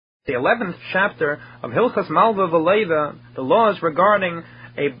The 11th chapter of Hilchas Malva V'Leiva, the laws regarding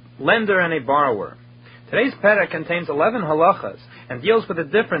a lender and a borrower. Today's Perek contains 11 halachas and deals with the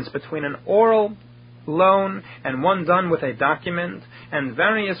difference between an oral loan and one done with a document, and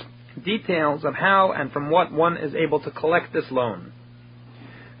various details of how and from what one is able to collect this loan.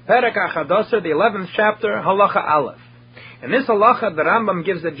 Perek Achadasar, the 11th chapter, halacha Aleph. In this halacha, the Rambam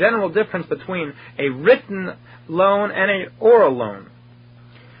gives a general difference between a written loan and an oral loan.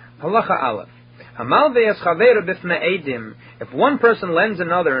 Halacha Aleph. If one person lends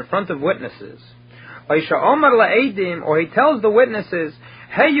another in front of witnesses, or he tells the witnesses,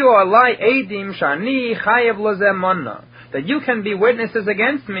 that you can be witnesses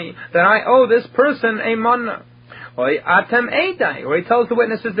against me, that I owe this person a manna. Or he tells the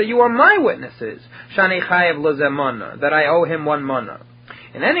witnesses that you are my witnesses, that I owe him one manna.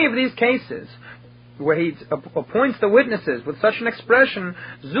 In any of these cases, where he appoints the witnesses with such an expression,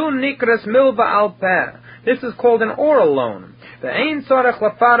 zu nikras milva al peh, this is called an oral loan. And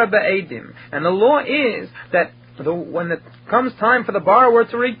the law is that when it comes time for the borrower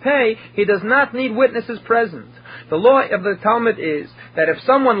to repay, he does not need witnesses present. The law of the Talmud is that if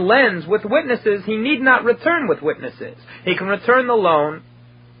someone lends with witnesses, he need not return with witnesses. He can return the loan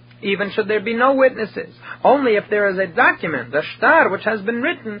even should there be no witnesses. Only if there is a document, the shtar, which has been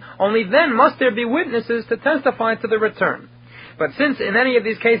written, only then must there be witnesses to testify to the return. But since in any of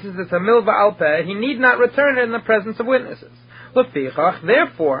these cases it's a milva al peh, he need not return it in the presence of witnesses.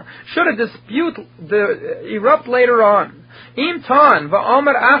 Therefore, should a dispute erupt later on, if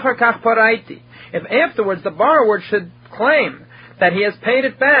afterwards the borrower should claim that he has paid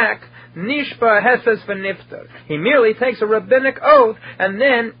it back, nishba hefes v'niftar, he merely takes a rabbinic oath and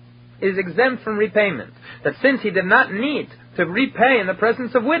then is exempt from repayment. That since he did not need to repay in the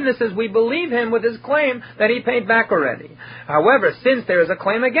presence of witnesses, we believe him with his claim that he paid back already. However, since there is a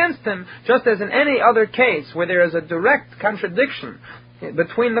claim against him, just as in any other case where there is a direct contradiction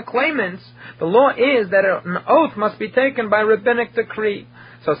between the claimants, the law is that an oath must be taken by rabbinic decree.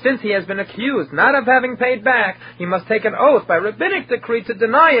 So since he has been accused not of having paid back, he must take an oath by rabbinic decree to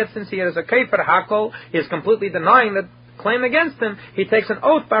deny it. Since he is a kefer hakol, he is completely denying the claim against him, he takes an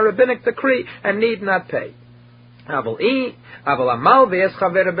oath by rabbinic decree and need not pay. But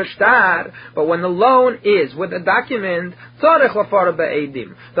when the loan is with a document,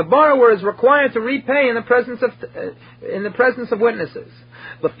 the borrower is required to repay in the presence of witnesses.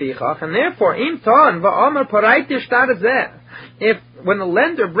 And therefore, if when the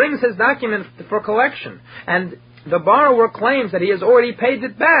lender brings his document for collection and the borrower claims that he has already paid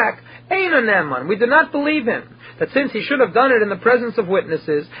it back, we do not believe him. That since he should have done it in the presence of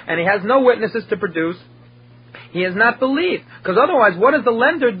witnesses and he has no witnesses to produce, he is not believed. Because otherwise, what is the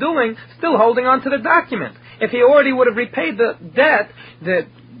lender doing still holding on to the document? If he already would have repaid the debt, the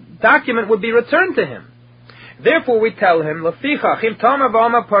document would be returned to him. Therefore we tell him, he is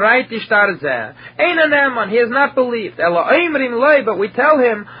not believed. But we tell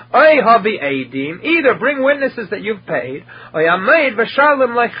him, either bring witnesses that you've paid, or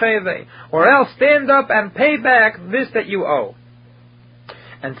else stand up and pay back this that you owe.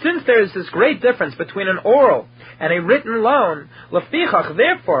 And since there is this great difference between an oral and a written loan,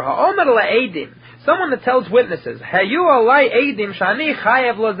 therefore, someone that tells witnesses,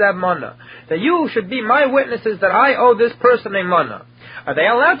 that you should be my witnesses that I owe this person a manna, are they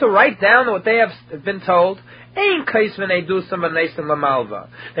allowed to write down what they have been told? They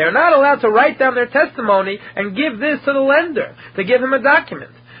are not allowed to write down their testimony and give this to the lender, to give him a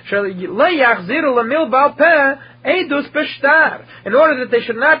document. In order that they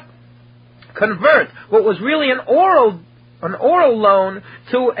should not convert what was really an oral loan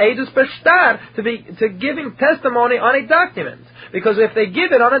to edus b'shtar, to giving testimony on a document. Because if they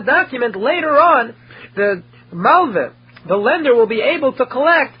give it on a document, later on, the malveh, the lender, will be able to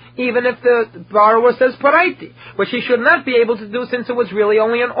collect even if the borrower says paraiti, which he should not be able to do since it was really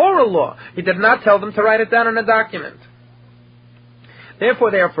only an oral law. He did not tell them to write it down on a document. Therefore,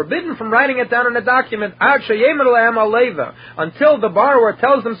 they are forbidden from writing it down in a document until the borrower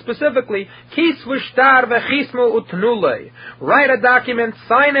tells them specifically, write a document,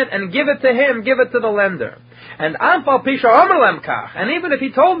 sign it, and give it to him, give it to the lender. And even if he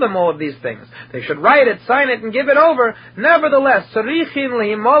told them all of these things, they should write it, sign it, and give it over. Nevertheless,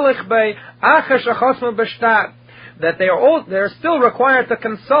 that they are still required to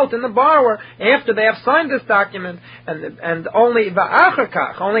consult in the borrower after they have signed this document, and only after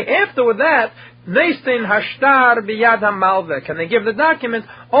that can they give the document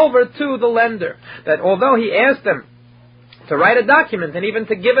over to the lender. That although he asked them to write a document and even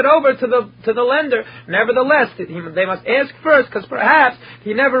to give it over to the lender. Nevertheless, they must ask first, because perhaps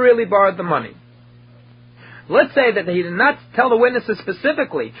he never really borrowed the money. Let's say that he did not tell the witnesses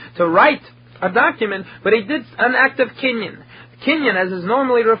specifically to write a document, but he did an act of kinyan. Kinyan, as is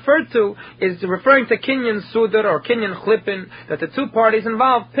normally referred to, is referring to kinyan sudar or kinyan chlipin, that the two parties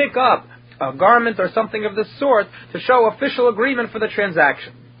involved pick up a garment or something of this sort to show official agreement for the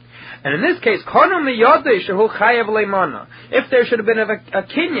transaction. And in this case, if there should have been a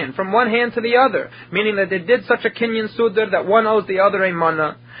kinyan from one hand to the other, meaning that they did such a kinyan sudar that one owes the other a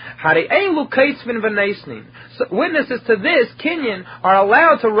mana, so witnesses to this kinyan are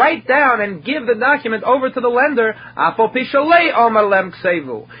allowed to write down and give the document over to the lender,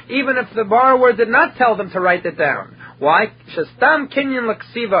 even if the borrower did not tell them to write it down. Why?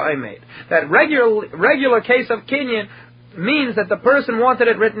 That regular case of kinyan means that the person wanted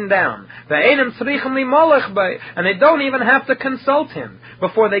it written down. And they don't even have to consult him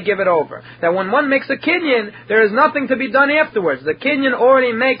before they give it over. That when one makes a kinyan, there is nothing to be done afterwards. The kinyan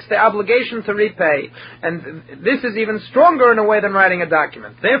already makes the obligation to repay. And this is even stronger in a way than writing a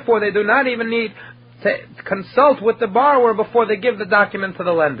document. Therefore, they do not even need to consult with the borrower before they give the document to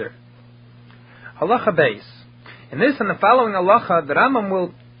the lender. Halacha Beis. In this and the following halacha, the Rambam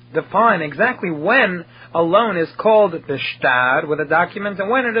will define exactly when a loan is called b'shtar with a document and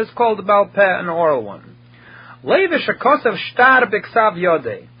when it is called Baal Peh, an oral one. Leivish akosav shtar b'ksav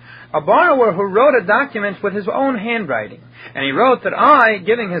yodeh. A borrower who wrote a document with his own handwriting, and he wrote that I,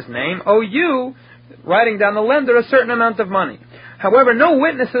 giving his name, owe you, writing down the lender, a certain amount of money. However, no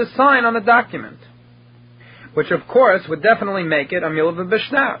witnesses sign on the document, which of course would definitely make it a milah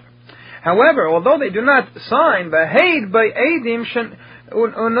b'shtar. However, although they do not sign, beheid by edim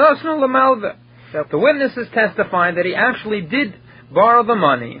unosnu l'malveh, the witnesses testify that he actually did borrow the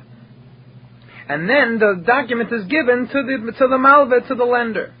money, and then the document is given to the malveh, to the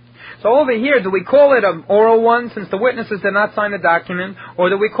lender. So over here, do we call it an oral one since the witnesses did not sign the document, or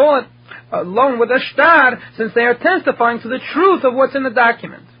do we call it a loan with a shtar since they are testifying to the truth of what's in the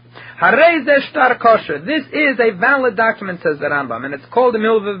document? Harei zeh shtar kosher. This is a valid document, says the Rambam, and it's called a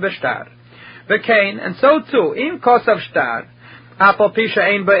milveh b'shtar. V'kein, and so too, in kosav shtar, apal pisha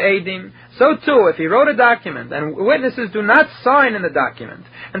ein ba'edim. So too, if he wrote a document and witnesses do not sign in the document,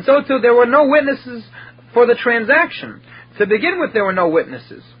 and so too there were no witnesses for the transaction. To begin with, there were no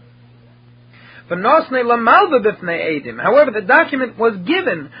witnesses. However, the document was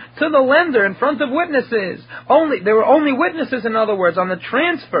given to the lender in front of witnesses. There were only witnesses, in other words, on the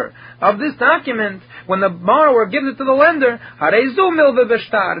transfer of this document. When the borrower gives it to the lender,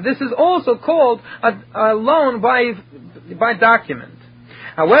 this is also called a loan by document.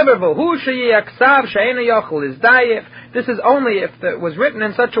 However, this is only if it was written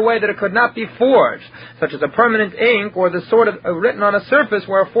in such a way that it could not be forged, such as a permanent ink or the sort of written on a surface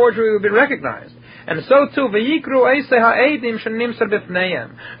where a forgery would be recognized. And so too, the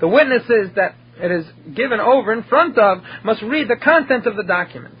witnesses that it is given over in front of must read the content of the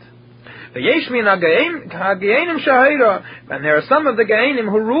document. And there are some of the Ge'anim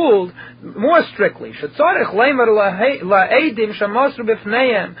who ruled more strictly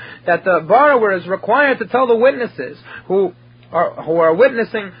that the borrower is required to tell the witnesses who are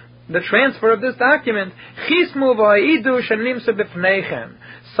witnessing the transfer of this document,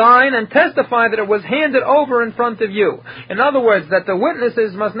 sign and testify that it was handed over in front of you. In other words, that the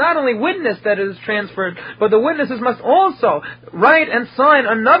witnesses must not only witness that it is transferred, but the witnesses must also write and sign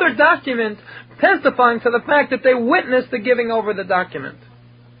another document testifying to the fact that they witnessed the giving over the document.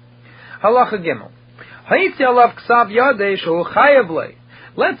 Halacha Gimel.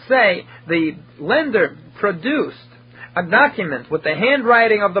 Let's say the lender produced a document with the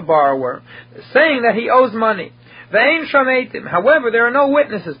handwriting of the borrower saying that he owes money. However, there are no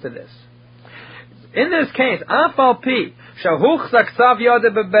witnesses to this. In this case,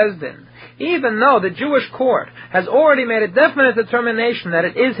 even though the Jewish court has already made a definite determination that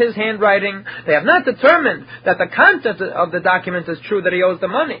it is his handwriting, they have not determined that the content of the document is true, that he owes the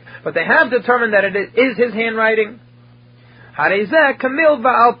money, but they have determined that it is his handwriting. This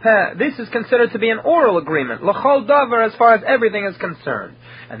is considered to be an oral agreement, l'chol davar, as far as everything is concerned.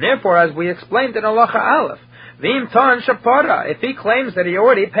 And therefore, as we explained in Halacha Aleph, if he claims that he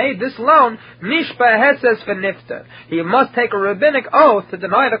already paid this loan, he must take a rabbinic oath to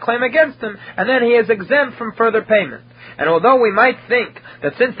deny the claim against him, and then he is exempt from further payment. And although we might think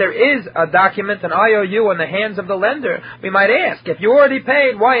that since there is a document, an IOU, in the hands of the lender, we might ask, if you already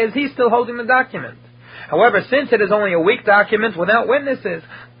paid, why is he still holding the document? However, since it is only a weak document without witnesses,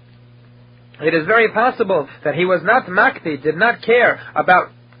 it is very possible that he was not makti, did not care about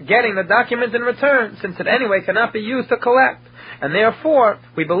getting the document in return, since it anyway cannot be used to collect. And therefore,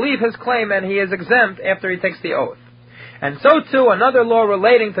 we believe his claim and he is exempt after he takes the oath. And so too, another law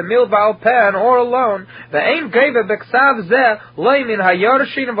relating to milva al peh, an oral loan,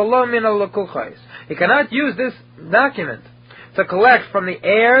 he cannot use this document to collect from the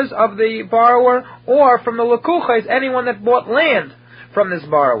heirs of the borrower or from the lekuches, anyone that bought land from this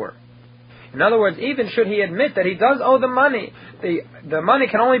borrower. In other words, even should he admit that he does owe the money, the money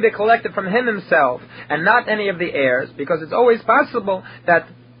can only be collected from him himself and not any of the heirs, because it's always possible that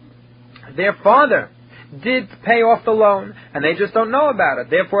their father did pay off the loan and they just don't know about it.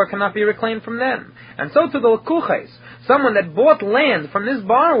 Therefore, it cannot be reclaimed from them. And so to the lekuches, someone that bought land from this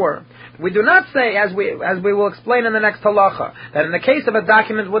borrower, we do not say, as we will explain in the next halacha, that in the case of a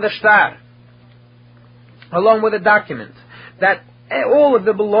document with a shtar, along with a document, that all of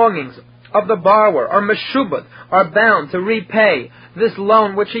the belongings of the borrower are meshubad, are bound to repay this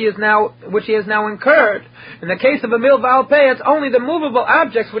loan which he has now incurred. In the case of a milva al peh, it's only the movable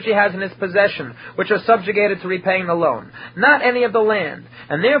objects which he has in his possession which are subjugated to repaying the loan, not any of the land.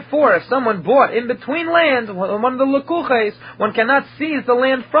 And therefore, if someone bought in between land, one of the lekuches, one cannot seize the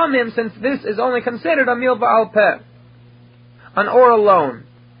land from him, since this is only considered a milva al peh, an oral loan.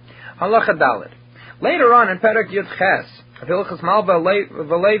 Halacha Dalet. Later on in Perek Yud Ches, the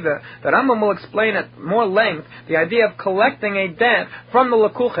Rambam will explain at more length the idea of collecting a debt from the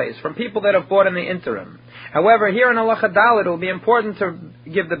lekuches, from people that have bought in the interim. However, here in Halacha Dalet, it will be important to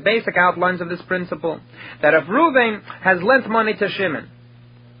give the basic outlines of this principle, that if Reuven has lent money to Shimon,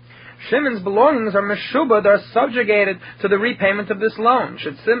 Shimon's belongings are meshubad, are subjugated to the repayment of this loan.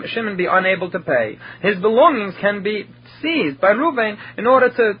 Should Shimon be unable to pay, his belongings can be seized by Reuven in order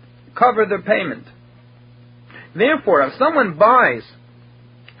to cover the payment. Therefore, if someone buys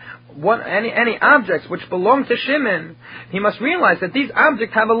any objects which belong to Shimon, he must realize that these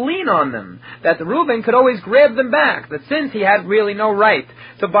objects have a lien on them, that Reuben could always grab them back, that since he had really no right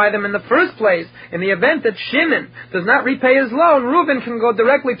to buy them in the first place, in the event that Shimon does not repay his loan, Reuben can go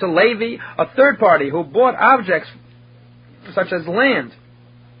directly to Levi, a third party who bought objects such as land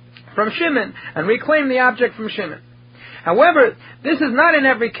from Shimon, and reclaim the object from Shimon. However, this is not in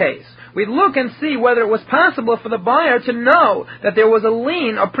every case. We look and see whether it was possible for the buyer to know that there was a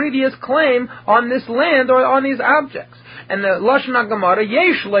lien, a previous claim on this land or on these objects. And the Lashon HaGemara,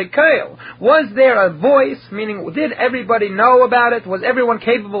 yesh lekeil, was there a voice, meaning did everybody know about it? Was everyone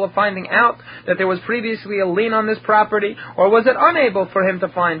capable of finding out that there was previously a lien on this property? Or was it unable for him to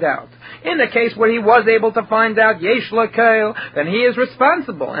find out? In the case where he was able to find out, yesh lekeil, then he is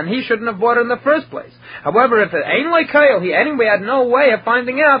responsible, and he shouldn't have bought it in the first place. However, if it ain't lekeil, he anyway had no way of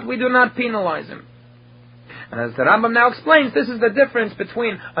finding out, we do not penalize him. And as the Rambam now explains, this is the difference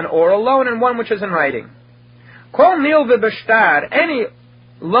between an oral loan and one which is in writing. Kol milva b'shtar, any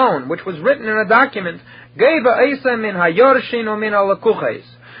loan which was written in a document, geva eisa min hayorshin o min halekuches.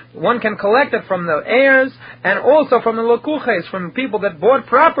 One can collect it from the heirs and also from the lekuches, from people that bought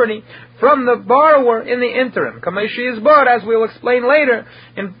property from the borrower in the interim. Kameshi is bought, as we will explain later,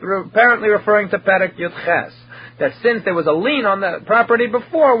 apparently referring to Perek Yud Ches, that since there was a lien on the property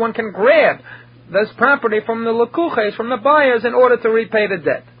before, one can grab this property from the lekuches, from the buyers, in order to repay the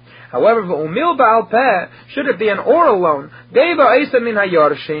debt. However, should it be an oral loan,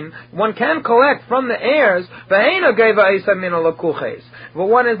 one can collect from the heirs, but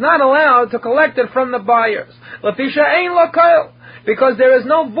one is not allowed to collect it from the buyers. Because there is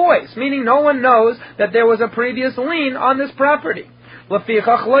no voice, meaning no one knows that there was a previous lien on this property. And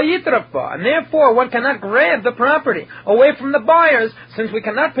therefore, one cannot grab the property away from the buyers, since we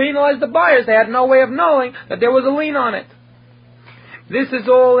cannot penalize the buyers. They had no way of knowing that there was a lien on it. This is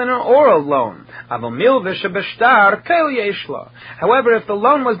all in an oral loan. However, if the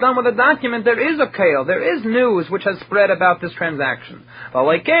loan was done with a document, there is a kail, there is news which has spread about this transaction.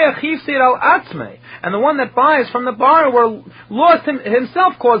 And the one that buys from the borrower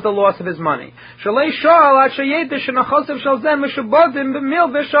himself caused the loss of his money.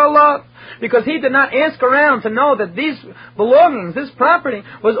 Because he did not ask around to know that these belongings, this property,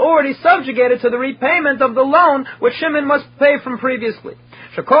 was already subjugated to the repayment of the loan which Shimon must pay from previously.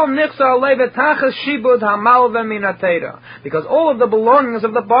 Because all of the belongings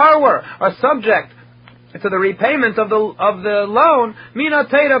of the borrower are subject to the repayment of the loan,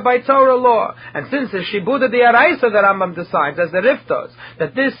 minatera, by Torah law. And since the shibuda the araisa that Rambam decides, as the Rif does,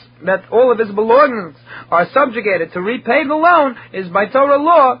 that all of his belongings are subjugated to repay the loan, is by Torah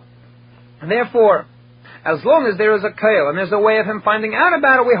law. Therefore, as long as there is a kail and there's a way of him finding out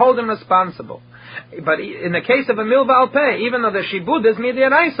about it, we hold him responsible. But in the case of a milva al peh, even though the shibud is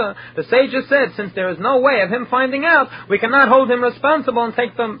midiraisa, the sages said, since there is no way of him finding out, we cannot hold him responsible and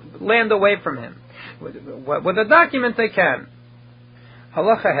take the land away from him. With a document they can.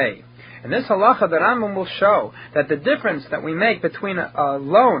 Halacha hey. In this halacha, the Rambam will show that the difference that we make between a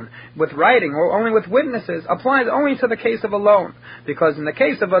loan with writing or only with witnesses applies only to the case of a loan. Because in the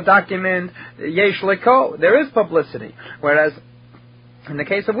case of a document, yesh leko, there is publicity. Whereas in the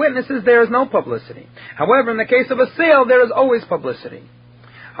case of witnesses, there is no publicity. However, in the case of a sale, there is always publicity.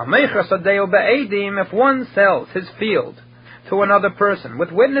 If one sells his field to another person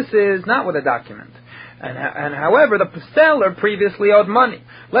with witnesses, not with a document, and however, the seller previously owed money.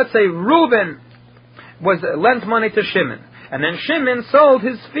 Let's say Reuben lent money to Shimon, and then Shimon sold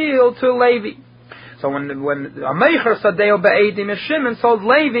his field to Levi. So when Ameicher Sadeo Be'edim, Shimon sold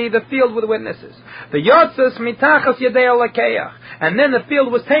Levi the field with witnesses. The Yotzes Mitachas Yadeo Lakeach, and then the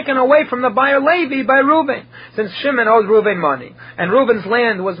field was taken away from the buyer Levi by Reuben, since Shimon owed Reuben money, and Reuben's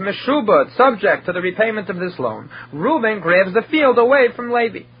land was Meshubad, subject to the repayment of this loan. Reuben grabs the field away from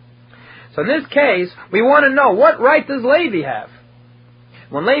Levi. So in this case, we want to know, what right does Levi have?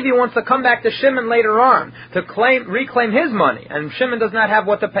 When Levi wants to come back to Shimon later on to reclaim his money, and Shimon does not have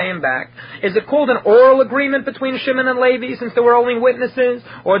what to pay him back, is it called an oral agreement between Shimon and Levi since there were only witnesses?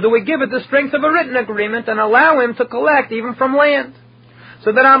 Or do we give it the strength of a written agreement and allow him to collect even from land?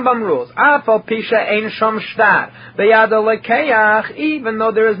 So the Rambam rules, Afal Pisha Ein Shom Shtar, Beyada Lekeach, even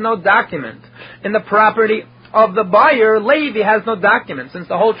though there is no document in the property of the buyer, Levi has no document, since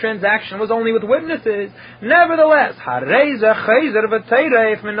the whole transaction was only with witnesses. Nevertheless,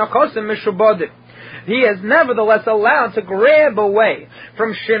 he is nevertheless allowed to grab away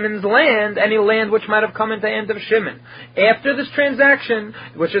from Shimon's land any land which might have come into the hand of Shimon after this transaction,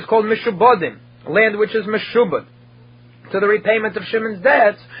 which is called Mishubodim, land which is Meshubad, to the repayment of Shimon's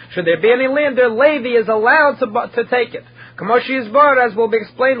debts. Should there be any land there, Levi is allowed to take it. Kamoshi Yisbar, as will be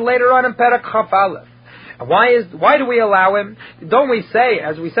explained later on in Perek Chaf Aleph. Why do we allow him? Don't we say,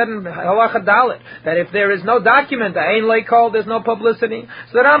 as we said in Halacha Dalet, that if there is no document, Ein Leikol, there's no publicity?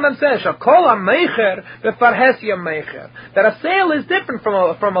 So the Rambam says, Shakol HaMeicher B'farhes Yameicher, that a sale is different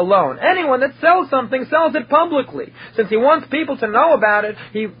from a loan. Anyone that sells something sells it publicly. Since he wants people to know about it,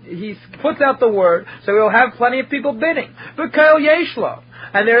 he puts out the word, so he'll have plenty of people bidding. V'Kail Yeshlo.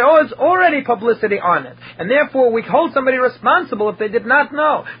 And there is already publicity on it. And therefore we hold somebody responsible if they did not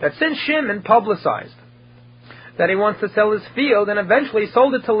know that since Shimon publicized that he wants to sell his field and eventually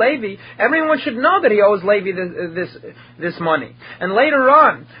sold it to Levi, everyone should know that he owes Levi this money. And later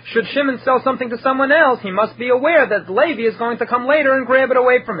on, should Shimon sell something to someone else, he must be aware that Levi is going to come later and grab it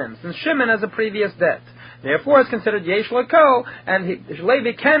away from him, since Shimon has a previous debt. Therefore, it's considered Yesh Lako, and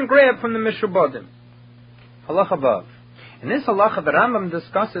Levi can grab from the Mishubodim. Halacha Vav. In this halacha, the Rambam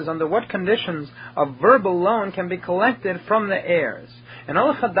discusses under what conditions a verbal loan can be collected from the heirs. In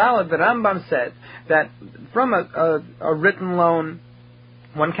Halacha Dalet, the Rambam said that from a written loan,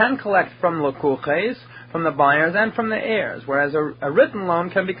 one can collect from lekuches, from the buyers, and from the heirs, whereas a written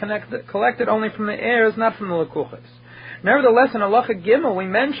loan can be collected only from the heirs, not from the lekuches. Nevertheless, in Halacha Gimel, we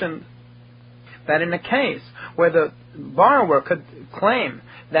mentioned that in a case where the borrower could claim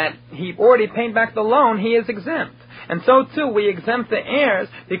that he already paid back the loan, he is exempt. And so too, we exempt the heirs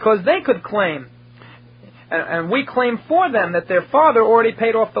because they could claim, and we claim for them that their father already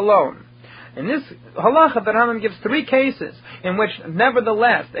paid off the loan. In this halacha, the Rambam gives 3 cases in which,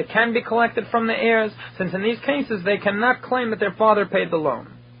 nevertheless, it can be collected from the heirs, since in these cases they cannot claim that their father paid the loan.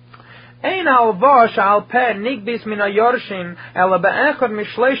 A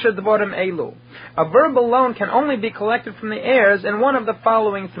verbal loan can only be collected from the heirs in one of the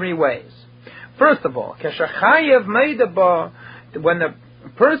following 3 ways. First of all, when the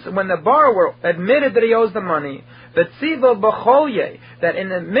borrower admitted that he owes the money, that in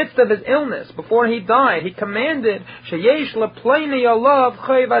the midst of his illness, before he died, he commanded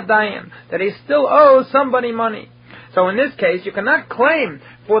that he still owes somebody money. So in this case, you cannot claim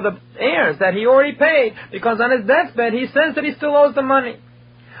for the heirs that he already paid, because on his deathbed he says that he still owes the money.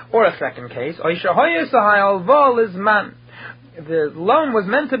 Or a second case, the loan was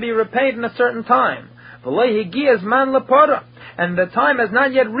meant to be repaid in a certain time, and the time has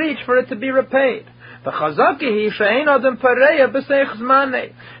not yet reached for it to be repaid. And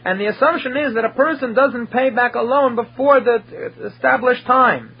the assumption is that a person doesn't pay back a loan before the established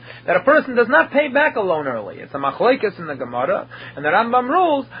time. That a person does not pay back a loan early. It's a machlekes in the Gemara, and the Rambam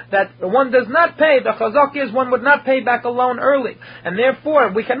rules that one does not pay. The chazak is one would not pay back a loan early, and therefore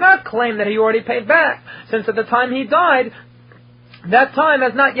we cannot claim that he already paid back, since at the time he died, that time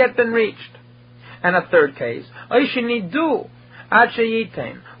has not yet been reached. And a third case, or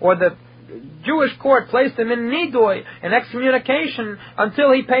Jewish court placed him in nidui, in excommunication,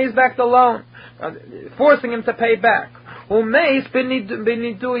 until he pays back the loan, forcing him to pay back. And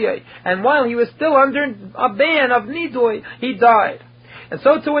while he was still under a ban of nidui, he died. And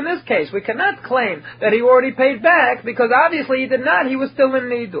so too in this case, we cannot claim that he already paid back, because obviously he did not, he was still in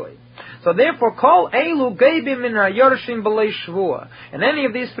nidui. So therefore, kol elu geibim min hayorshim b'lei shvua. In any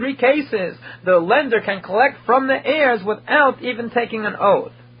of these three cases, the lender can collect from the heirs without even taking an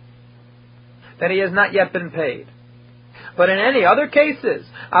oath that he has not yet been paid. But in any other cases,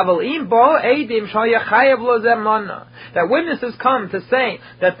 that witnesses come to say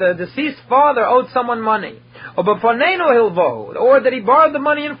that the deceased father owed someone money, or that he borrowed the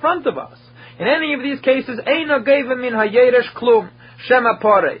money in front of us. In any of these cases,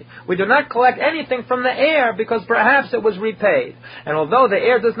 we do not collect anything from the heir, because perhaps it was repaid. And although the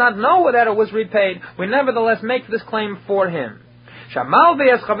heir does not know that it was repaid, we nevertheless make this claim for him.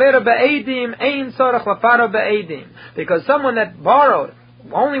 Because someone that borrowed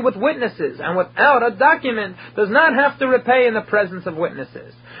only with witnesses and without a document does not have to repay in the presence of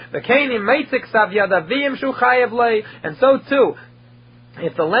witnesses. And so too,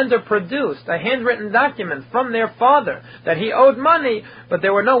 if the lender produced a handwritten document from their father that he owed money, but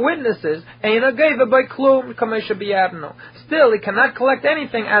there were no witnesses, still he cannot collect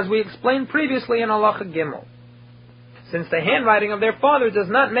anything, as we explained previously in Halacha Gimel. Since the handwriting of their father does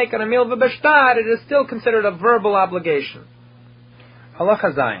not make an amil v'beshtar, it is still considered a verbal obligation.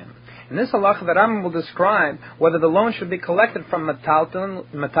 Halacha Zayin. In this halacha, the Rambam will describe whether the loan should be collected from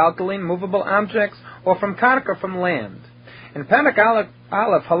metaltalin, movable objects, or from karka, from land. In Perek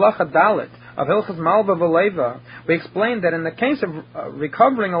Aleph, Halacha Dalet, of Hilchas Malva V'Leva, we explained that in the case of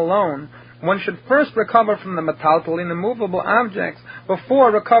recovering a loan, one should first recover from the metaltalin, the movable objects,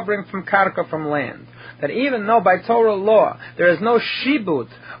 before recovering from karka, from land. That even though by Torah law there is no shibut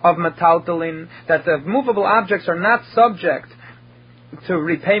of metaltalin, that the movable objects are not subject to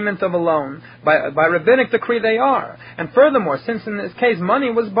repayment of a loan, by rabbinic decree they are. And furthermore, since in this case money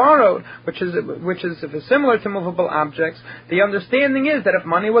was borrowed, which is similar to movable objects, the understanding is that if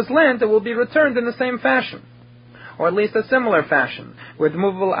money was lent, it will be returned in the same fashion, or at least a similar fashion with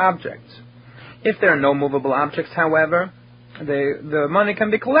movable objects. If there are no movable objects, however, the money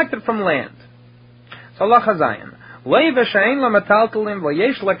can be collected from land. So Halacha Zayin.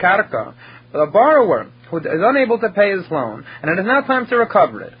 The borrower who is unable to pay his loan, and it is now time to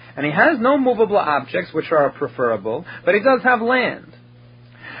recover it, and he has no movable objects, which are preferable, but he does have land.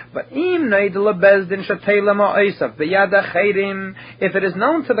 But if it is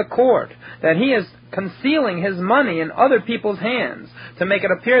known to the court that he is concealing his money in other people's hands to make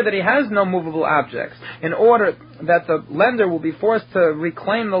it appear that he has no movable objects, in order that the lender will be forced to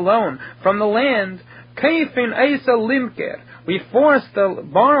reclaim the loan from the land, we force the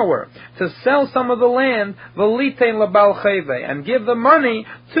borrower to sell some of the land, and give the money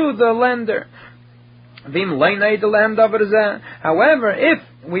to the lender. However, if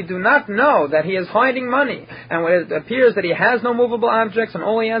we do not know that he is hiding money, and it appears that he has no movable objects and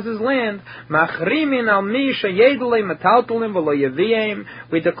all he has is land,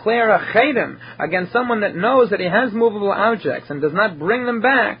 we declare a chedem against someone that knows that he has movable objects and does not bring them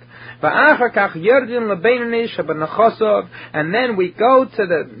back. And then we go to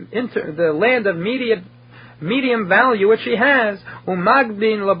the land of medium value which he has, and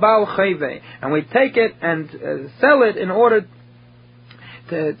we take it and sell it in order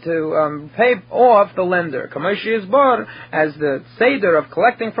to pay off the lender. As the seder of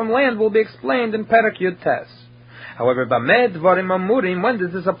collecting from land will be explained in Perek Yud Tes. However, when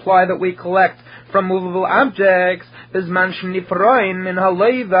does this apply that we collect from movable objects?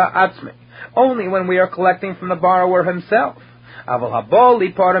 Only when we are collecting from the borrower himself. But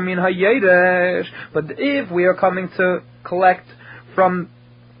if we are coming to collect from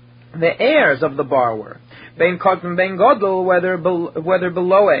the heirs of the borrower, whether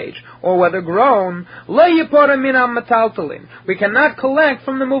below age or whether grown, we cannot collect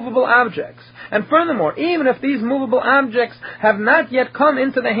from the movable objects. And furthermore, even if these movable objects have not yet come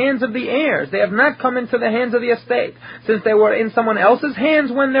into the hands of the heirs, they have not come into the hands of the estate, since they were in someone else's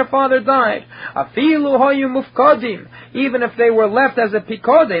hands when their father died, even if they were left as a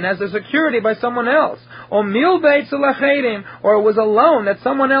pikodin, as a security by someone else, or it was a loan that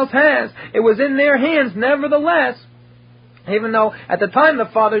someone else has, it was in their hands, nevertheless, even though at the time the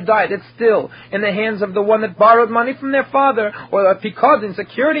father died, it's still in the hands of the one that borrowed money from their father, or a pikodin,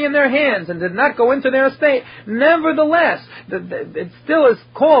 security in their hands, and did not go into their estate. Nevertheless, it still is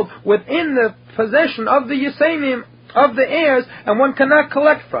called within the possession of the Yisemim, of the heirs, and one cannot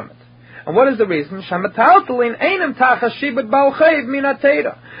collect from it. And And what is the reason?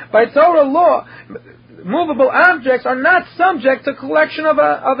 By Torah law, movable objects are not subject to collection of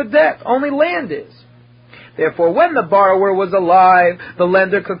a debt. Only land is. Therefore, when the borrower was alive, the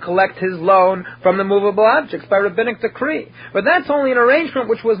lender could collect his loan from the movable objects by rabbinic decree. But that's only an arrangement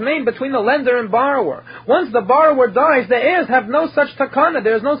which was made between the lender and borrower. Once the borrower dies, the heirs have no such takana.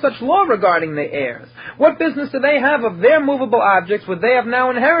 There is no such law regarding the heirs. What business do they have of their movable objects, which they have now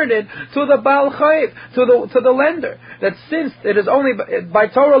inherited, to the Baal Chayiv, to the lender? That since it is only by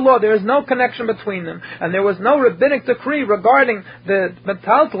Torah law, there is no connection between them, and there was no rabbinic decree regarding the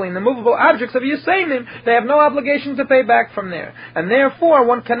metaltalin, the movable objects of Yisayimim, they have no obligation to pay back from there. And therefore,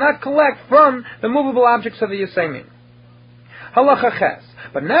 one cannot collect from the movable objects of the Yisayimim. Halacha ches.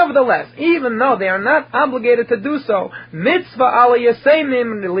 But nevertheless, even though they are not obligated to do so, mitzvah ala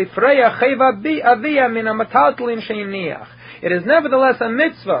Yisayimim lifreya cheva aviyah min ha-metaltalin sheiniach. It is nevertheless a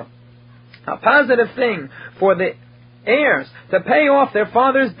mitzvah, a positive thing for the heirs to pay off their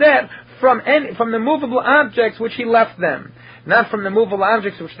father's debt from the movable objects which he left them, not from the movable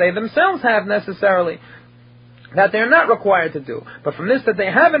objects which they themselves have necessarily, that they're not required to do, but from this that they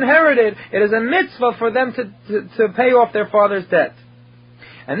have inherited, it is a mitzvah for them to pay off their father's debt.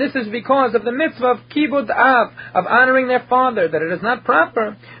 And this is because of the mitzvah of kibud av, of honoring their father, that it is not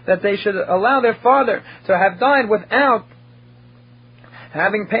proper that they should allow their father to have died without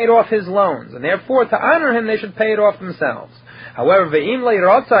having paid off his loans, and therefore to honor him they should pay it off themselves. However, if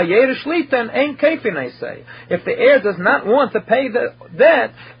the heir does not want to pay the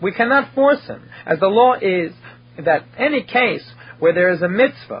debt, we cannot force him, as the law is that any case where there is a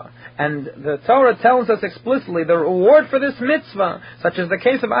mitzvah, and the Torah tells us explicitly the reward for this mitzvah, such as the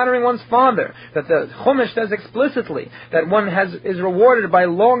case of honoring one's father, that the Chumash says explicitly that one is rewarded by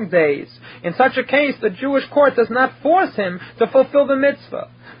long days. In such a case, the Jewish court does not force him to fulfill the mitzvah.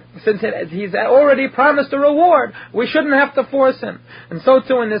 Since he's already promised a reward, we shouldn't have to force him. And so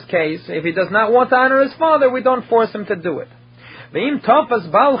too in this case, if he does not want to honor his father, we don't force him to do it.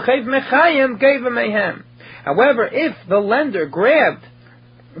 However, if the lender grabbed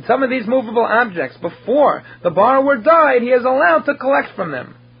some of these movable objects before the borrower died, he is allowed to collect from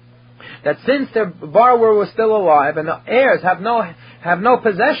them. That since the borrower was still alive and the heirs have no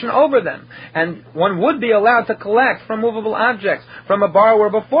possession over them, and one would be allowed to collect from movable objects from a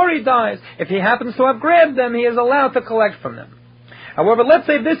borrower before he dies, if he happens to have grabbed them, he is allowed to collect from them. However, let's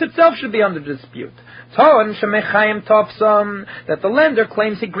say this itself should be under dispute. That the lender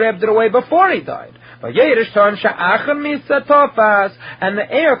claims he grabbed it away before he died. And the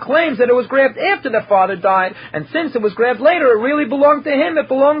heir claims that it was grabbed after the father died, and since it was grabbed later, it really belonged to him, it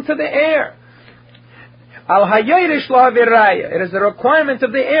belonged to the heir. It is a requirement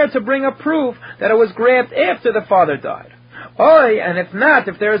of the heir to bring a proof that it was grabbed after the father died. And if not,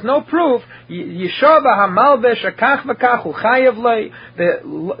 if there is no proof, the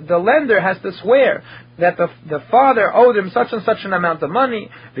lender has to swear that the father owed him such and such an amount of money,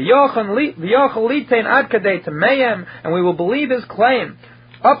 and we will believe his claim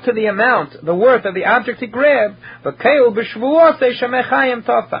up to the amount, the worth of the object he grabbed.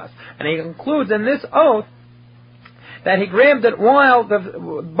 And he concludes in this oath that he grabbed it while the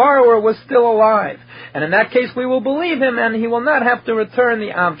borrower was still alive. And in that case we will believe him, and he will not have to return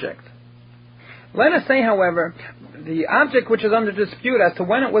the object. Let us say, however, the object which is under dispute as to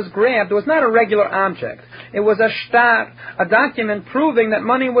when it was grabbed was not a regular object. It was a shtar, a document proving that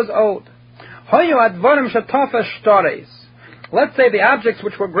money was owed. Let's say the objects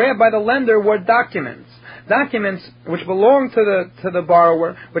which were grabbed by the lender were documents which belonged to the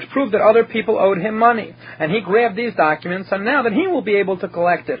borrower, which proved that other people owed him money. And he grabbed these documents, and now that he will be able to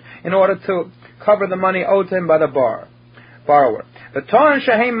collect it in order to cover the money owed to him by the borrower.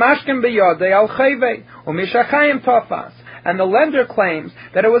 And the lender claims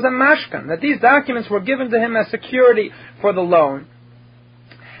that it was a mashkan, that these documents were given to him as security for the loan,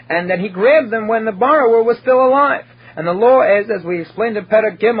 and that he grabbed them when the borrower was still alive. And the law is, as we explained in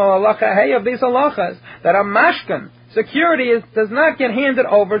Perek Gimel, halacha hey of these halachas, that a mashkan, security, does not get handed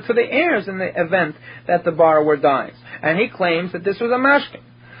over to the heirs in the event that the borrower dies. And he claims that this was a mashkan.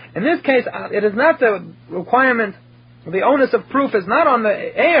 In this case, it is not the requirement, the onus of proof is not on the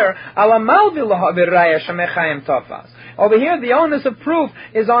heir. Over here, the onus of proof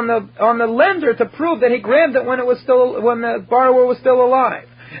is on the lender to prove that he grabbed it when the borrower was still alive.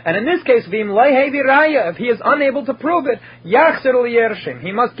 And in this case, if he is unable to prove it,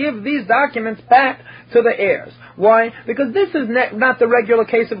 he must give these documents back to the heirs. Why? Because this is not the regular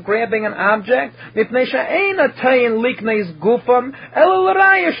case of grabbing an object.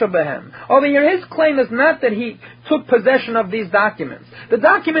 Over here, his claim is not that he took possession of these documents. The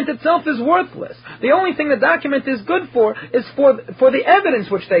document itself is worthless. The only thing the document is good for is for the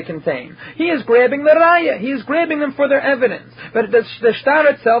evidence which they contain. He is grabbing the raya. He is grabbing them for their evidence. But the shtar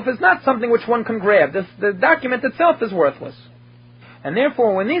itself is not something which one can grab. The document itself is worthless. And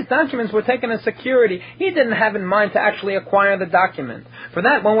therefore, when these documents were taken as security, he didn't have in mind to actually acquire the document. For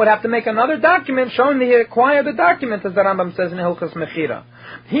that, one would have to make another document showing that he acquired the document, as the Rambam says in Hilchos Mechira.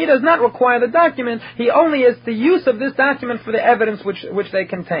 He does not require the document. He only is the use of this document for the evidence which they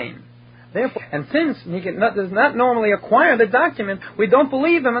contain. Therefore, and since he does not normally acquire the document, we don't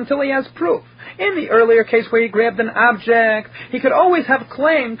believe him until he has proof. In the earlier case where he grabbed an object, he could always have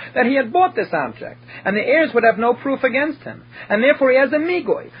claimed that he had bought this object, and the heirs would have no proof against him. And therefore he has a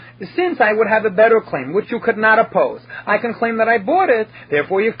migoy. Since I would have a better claim, which you could not oppose, I can claim that I bought it,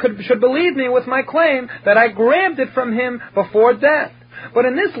 therefore you should believe me with my claim that I grabbed it from him before death. But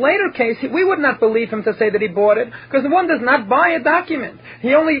in this later case, we would not believe him to say that he bought it, because one does not buy a document.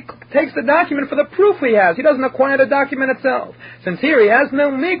 He only takes the document for the proof he has. He doesn't acquire the document itself. Since here he has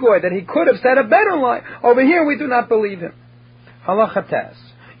no migoy, that he could have said a better lie, over here we do not believe him. Halacha tes.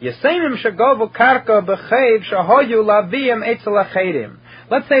 Yesenim shagovu karka b'cheiv shahoyu laviyim etzel acherim.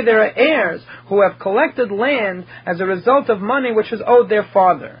 Let's say there are heirs who have collected land as a result of money which is owed their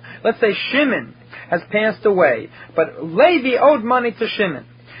father. Let's say Shimon has passed away, but Levi owed money to Shimon.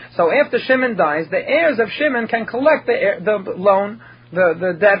 So after Shimon dies, the heirs of Shimon can collect the loan,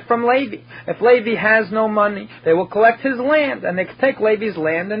 the debt from Levi. If Levi has no money, they will collect his land, and they can take Levi's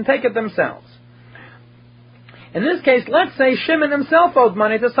land and take it themselves. In this case, let's say Shimon himself owed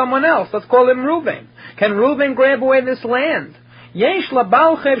money to someone else. Let's call him Reuven. Can Reuven grab away this land? Yesh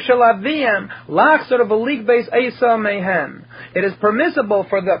labalchev shalaviyam lachzor v'lik beis eisa mehem. It is permissible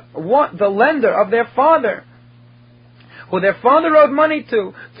for the lender of their father, who their father owed money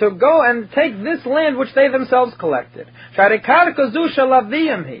to go and take this land which they themselves collected. Because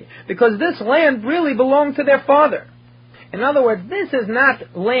this land really belonged to their father. In other words, this is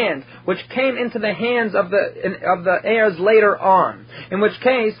not land which came into the hands of the heirs later on, in which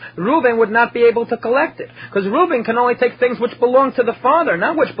case Reuben would not be able to collect it, because Reuben can only take things which belong to the father,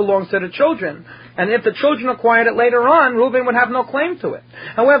 not which belongs to the children. And if the children acquired it later on, Reuben would have no claim to it.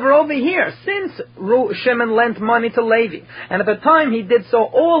 However, over here, since Shimon lent money to Levi, and at the time he did so,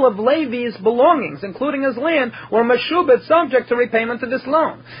 all of Levi's belongings, including his land, were meshubet, subject to repayment of this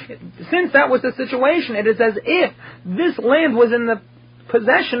loan. Since that was the situation, it is as if this land was in the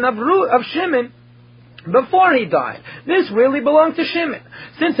possession of Shimon before he died. This really belonged to Shimon.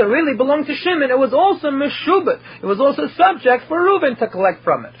 Since it really belonged to Shimon, it was also meshubet. It was also subject for Reuben to collect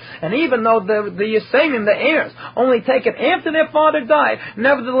from it. And even though the Yesemim, the heirs, only take it after their father died,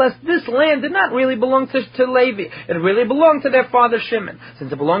 nevertheless, this land did not really belong to Levi. It really belonged to their father Shimon.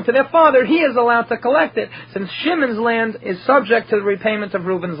 Since it belonged to their father, he is allowed to collect it, since Shimon's land is subject to the repayment of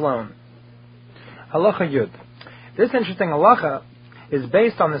Reuben's loan. Halacha Yud. This interesting halacha is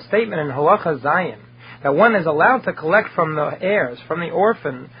based on the statement in Halacha Zayin, that one is allowed to collect from the heirs, from the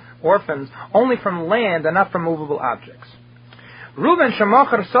orphans, only from land and not from movable objects. Reuven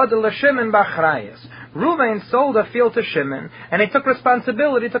shemachar sada l'Shimon b'achrayas. Reuven sold a field to Shimon, and he took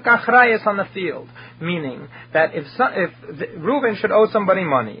responsibility, took achrayas on the field. Meaning that if Reuven should owe somebody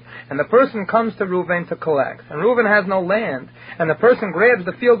money, and the person comes to Reuven to collect, and Reuven has no land, and the person grabs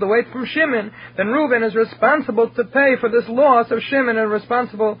the field away from Shimon, then Reuven is responsible to pay for this loss of Shimon and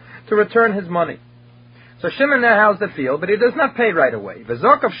responsible to return his money. So Shimon now has the field, but he does not pay right away.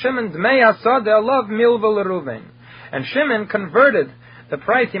 V'zok of Shimon's mei asad alav milva l'Reuven. And Shimon converted the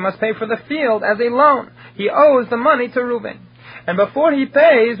price he must pay for the field as a loan. He owes the money to Reuven. And before he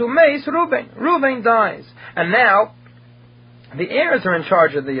pays, umeis Reuven. Reuven dies. And now, the heirs are in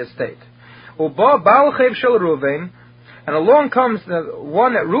charge of the estate. Uba balchev shel Reuven. And along comes the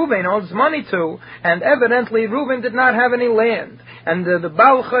one that Reuven owes money to, and evidently Reuven did not have any land. And the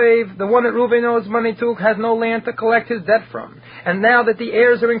Balchev, the one that Reuven owes money to, has no land to collect his debt from. And now that the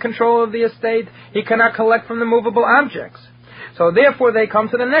heirs are in control of the estate, he cannot collect from the movable objects. So therefore they come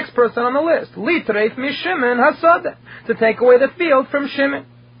to the next person on the list, Litreif Mishimon Hasada, to take away the field from Shimon.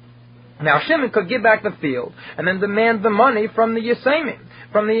 Now Shimon could give back the field, and then demand the money from the Yesemim,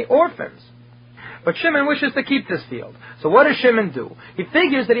 from the orphans. But Shimon wishes to keep this field. So what does Shimon do? He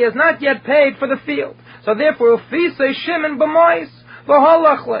figures that he has not yet paid for the field. So therefore, Ufisei Shimon b'mois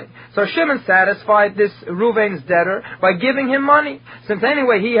v'halachle. So Shimon satisfied this Reuven's debtor by giving him money. Since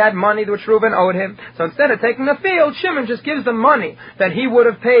anyway he had money which Reuven owed him. So instead of taking the field, Shimon just gives the money that he would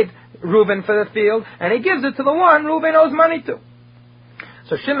have paid Reuven for the field, and he gives it to the one Reuven owes money to.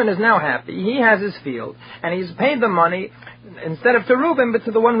 So Shimon is now happy. He has his field, and he's paid the money instead of to Reuben, but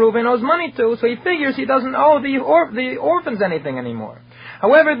to the one Reuben owes money to. So he figures he doesn't owe the orphans anything anymore.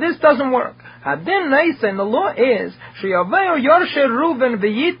 However, this doesn't work. Hadin Naisen, the law is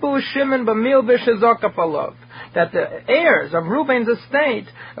that the heirs of Reuben's estate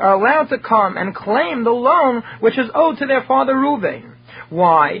are allowed to come and claim the loan which is owed to their father Reuben.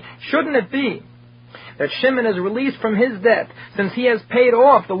 Why? Shouldn't it be that Shimon is released from his debt since he has paid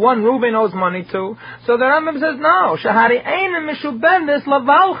off the one Reuben owes money to? So the Rambam says, no. Shahari Ein Mishubendes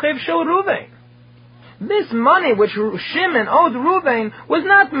Lavalchiv Shel Reuben. This money which Shimon owed Reuben was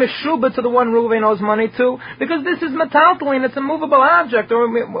not Meshuba to the one Reuben owes money to, because this is metaltalin, it's a movable object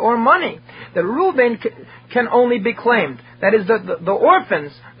or money that Reuben can only be claimed. That is, the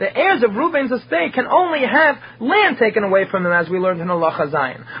orphans, the heirs of Reuben's estate, can only have land taken away from them, as we learned in Halacha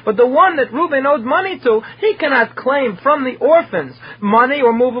Zayin. But the one that Reuben owed money to, he cannot claim from the orphans money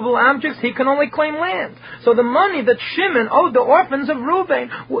or movable objects. He can only claim land. So the money that Shimon owed the orphans of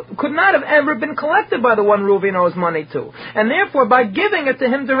Reuben could not have ever been collected by the one Reuben owes money to. And therefore, by giving it to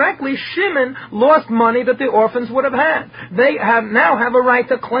him directly, Shimon lost money that the orphans would have had. They now have a right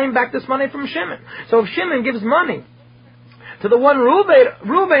to claim back this money from Shimon. So if Shimon gives money to the one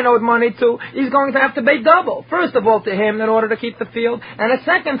Reuben owed money to, he's going to have to pay double. First of all to him in order to keep the field, and a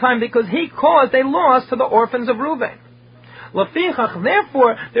second time because he caused a loss to the orphans of Reuben. Lafichach,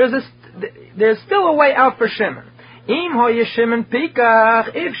 therefore, there's still a way out for Shimon. Im hoye Shimon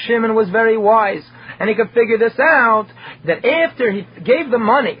pikach, if Shimon was very wise, and he could figure this out, that after he gave the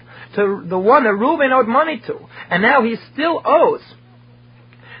money to the one that Reuben owed money to, and now he still owes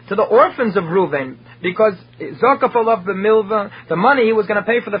to the orphans of Reuben, because Zokafalav b'milva, the money he was going to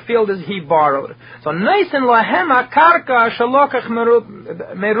pay for the field is he borrowed. So Neisen lahem karka shalokach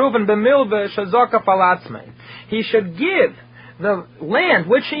mereuven b'milva shazokafalatzmei. He should give the land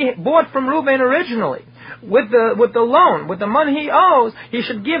which he bought from Reuben originally, with the loan, with the money he owes, he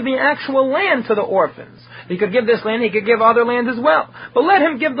should give the actual land to the orphans. He could give this land, he could give other land as well. But let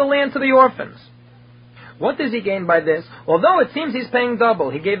him give the land to the orphans. What does he gain by this? Although it seems he's paying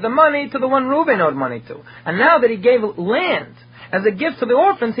double. He gave the money to the one Reuben owed money to. And now that he gave land as a gift to the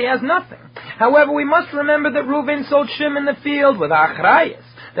orphans, he has nothing. However, we must remember that Reuben sold Shimon the field with achrayas,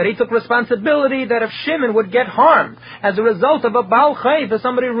 that he took responsibility that if Shimon would get harmed as a result of a Baal Chai for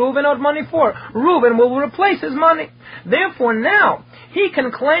somebody Reuben owed money for, Reuben will replace his money. Therefore now, he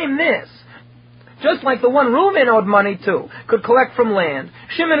can claim this. Just like the one Reuben owed money to could collect from land,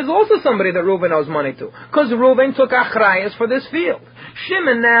 Shimon is also somebody that Reuben owes money to, because Reuben took achrayas for this field.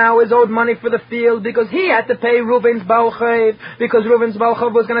 Shimon now is owed money for the field because he had to pay Reuben's Baal Chai, because Reuben's Baal Chai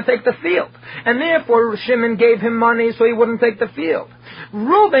was going to take the field. And therefore Shimon gave him money so he wouldn't take the field.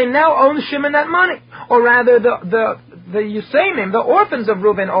 Reuben now owns Shimon that money. Or rather, the Yusaynim, the orphans of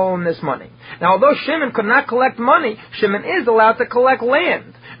Reuben, own this money. Now, although Shimon could not collect money, Shimon is allowed to collect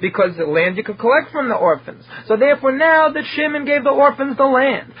land, because the land you could collect from the orphans. So therefore, now that Shimon gave the orphans the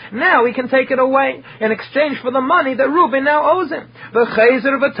land, now he can take it away in exchange for the money that Reuben now owes him.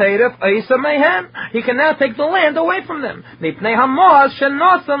 He can now take the land away from them.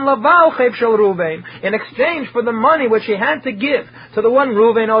 In exchange for the money which he had to give to the one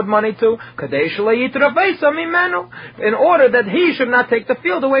Reuben owed money to, in order that he should not take the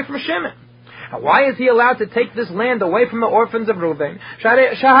field away from Shimon. Why is he allowed to take this land away from the orphans of Reuben?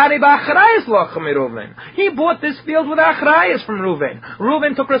 He bought this field with achrayas from Reuben.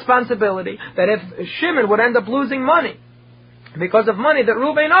 Reuben took responsibility that if Shimon would end up losing money because of money that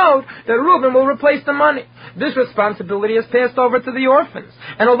Reuben owed, that Reuben will replace the money. This responsibility is passed over to the orphans.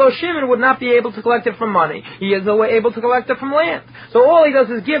 And although Shimon would not be able to collect it from money, he is able to collect it from land. So all he does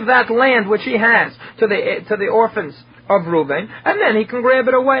is give that land which he has to the orphans of Reuben, and then he can grab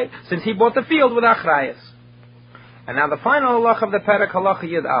it away, since he bought the field with achrayas. And now the final halacha of the Perek, halacha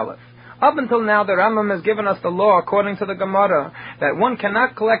Yud Aleph. Up until now, the Rambam has given us the law, according to the Gemara, that one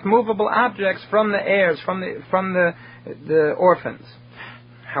cannot collect movable objects from the heirs, from the orphans.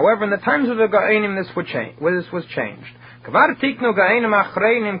 However, in the times of the Ga'anim, this was changed.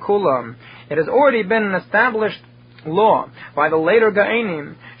 It has already been an established law by the later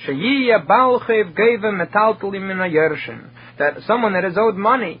Ga'anim, that someone that is owed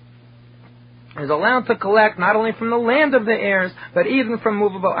money is allowed to collect not only from the land of the heirs, but even from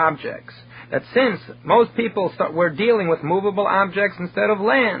movable objects. That since most people were dealing with movable objects instead of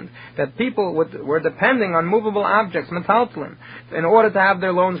land, that people were depending on movable objects, metaltalin, in order to have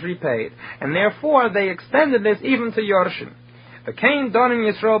their loans repaid. And therefore they extended this even to Yorshim.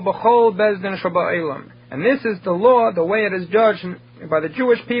 And this is the law, the way it is judged by the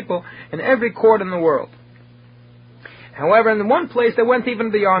Jewish people in every court in the world. However, in one place they went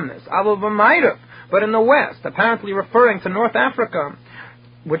even beyond this. But in the west, apparently referring to North Africa,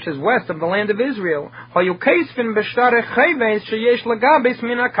 which is west of the land of Israel,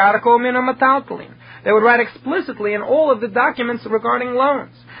 they would write explicitly in all of the documents regarding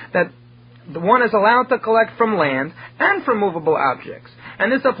loans that the one is allowed to collect from land and from movable objects.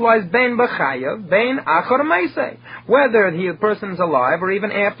 And this applies bein b'chayav, bein achar meisei, whether the person's alive or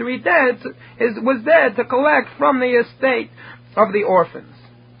even after he was dead, to collect from the estate of the orphans.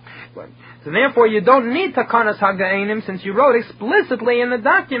 So therefore, you don't need takanas haga'enim, since you wrote explicitly in the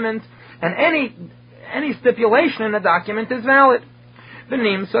document, and any stipulation in the document is valid.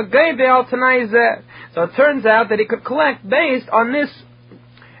 So it turns out that he could collect based on this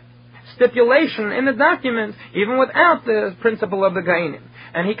stipulation in the document, even without the principle of the ga'enim.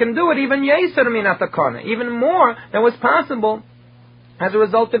 And he can do it even yeser min hatakana, even more than was possible as a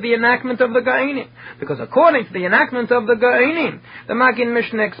result of the enactment of the ga'enim. Because according to the enactment of the ga'enim, the Magin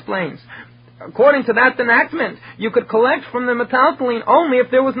Mishnah explains, according to that enactment, you could collect from the metaltalin only if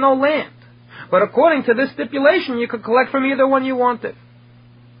there was no land. But according to this stipulation, you could collect from either one you wanted.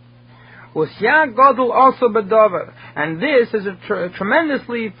 Also bedover, and this is a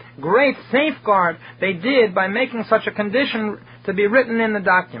tremendously great safeguard they did by making such a condition to be written in the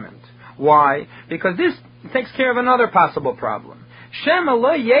document. Why? Because this takes care of another possible problem.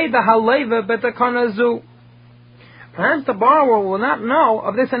 Perhaps the borrower will not know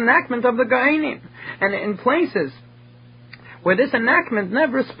of this enactment of the ga'enim, and in places where this enactment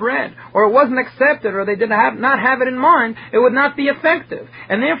never spread, or it wasn't accepted, or they did not have it in mind, it would not be effective.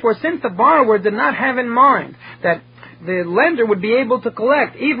 And therefore, since the borrower did not have in mind that the lender would be able to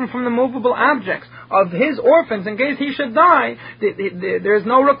collect even from the movable objects of his orphans in case he should die, there is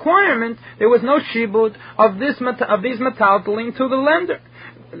no requirement, there was no shibud of these metaltalin to the lender.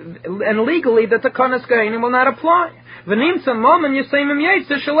 And legally, the takanas ga'enim will not apply. It'll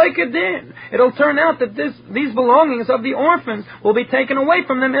turn out that these belongings of the orphans will be taken away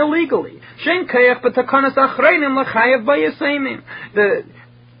from them illegally. The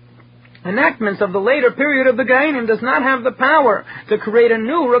enactments of the later period of the ga'enim does not have the power to create a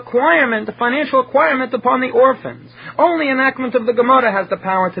new requirement, a financial requirement upon the orphans. Only enactment of the Gemara has the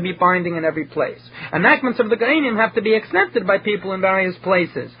power to be binding in every place. Enactments of the ga'enim have to be accepted by people in various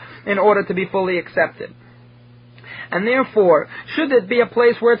places in order to be fully accepted. And therefore, should it be a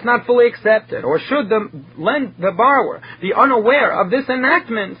place where it's not fully accepted, or should the borrower be unaware of this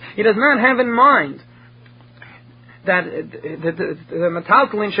enactment, he does not have in mind that the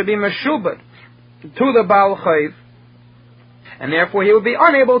metaltalin should be meshubad to the Baal Chayv, and therefore he will be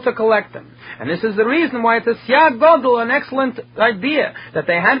unable to collect them. And this is the reason why it's a siyag godel, an excellent idea, that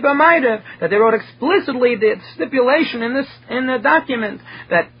they had b'maydev, that they wrote explicitly the stipulation in the document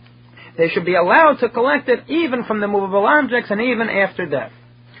that they should be allowed to collect it even from the movable objects and even after death.